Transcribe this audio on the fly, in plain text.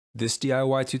This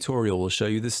DIY tutorial will show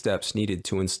you the steps needed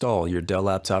to install your Dell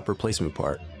laptop replacement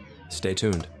part. Stay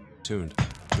tuned.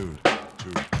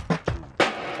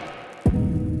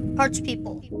 Parts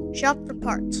people, shop for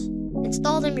parts.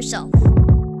 Install them yourself.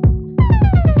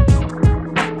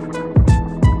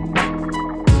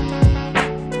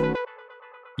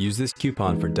 Use this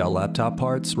coupon for Dell laptop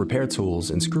parts, repair tools,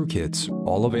 and screw kits,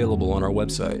 all available on our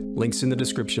website. Links in the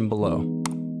description below.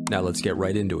 Now let's get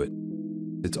right into it.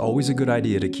 It's always a good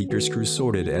idea to keep your screws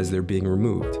sorted as they're being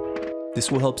removed.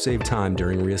 This will help save time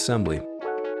during reassembly.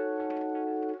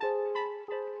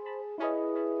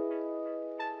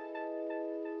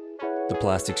 The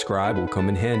plastic scribe will come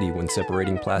in handy when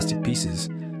separating plastic pieces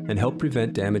and help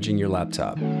prevent damaging your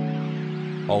laptop.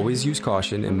 Always use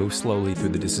caution and move slowly through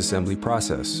the disassembly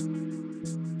process.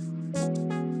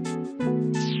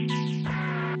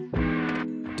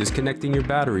 Disconnecting your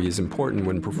battery is important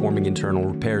when performing internal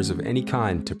repairs of any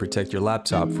kind to protect your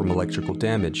laptop from electrical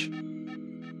damage.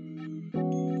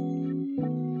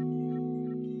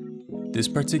 This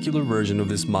particular version of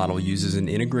this model uses an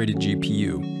integrated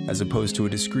GPU, as opposed to a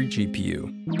discrete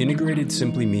GPU. Integrated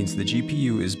simply means the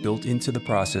GPU is built into the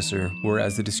processor,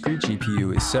 whereas the discrete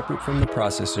GPU is separate from the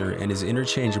processor and is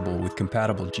interchangeable with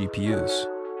compatible GPUs.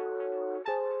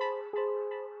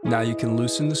 Now you can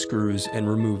loosen the screws and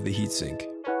remove the heatsink.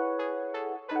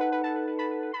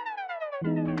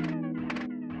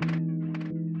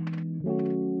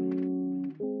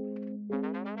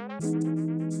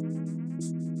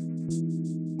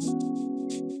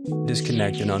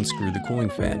 Disconnect and unscrew the cooling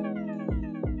fan.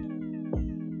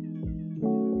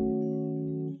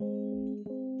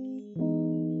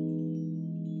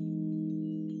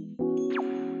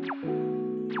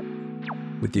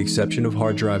 With the exception of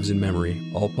hard drives and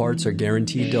memory, all parts are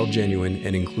guaranteed Dell Genuine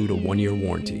and include a 1-year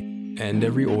warranty. And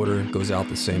every order goes out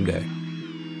the same day.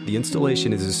 The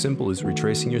installation is as simple as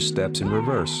retracing your steps in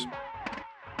reverse.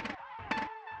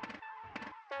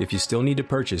 If you still need to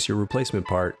purchase your replacement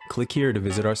part, click here to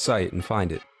visit our site and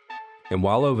find it. And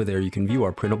while over there, you can view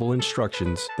our printable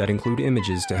instructions that include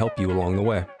images to help you along the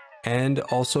way. And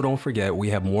also don't forget,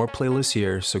 we have more playlists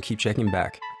here, so keep checking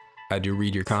back. I do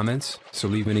read your comments, so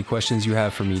leave any questions you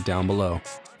have for me down below.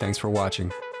 Thanks for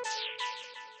watching.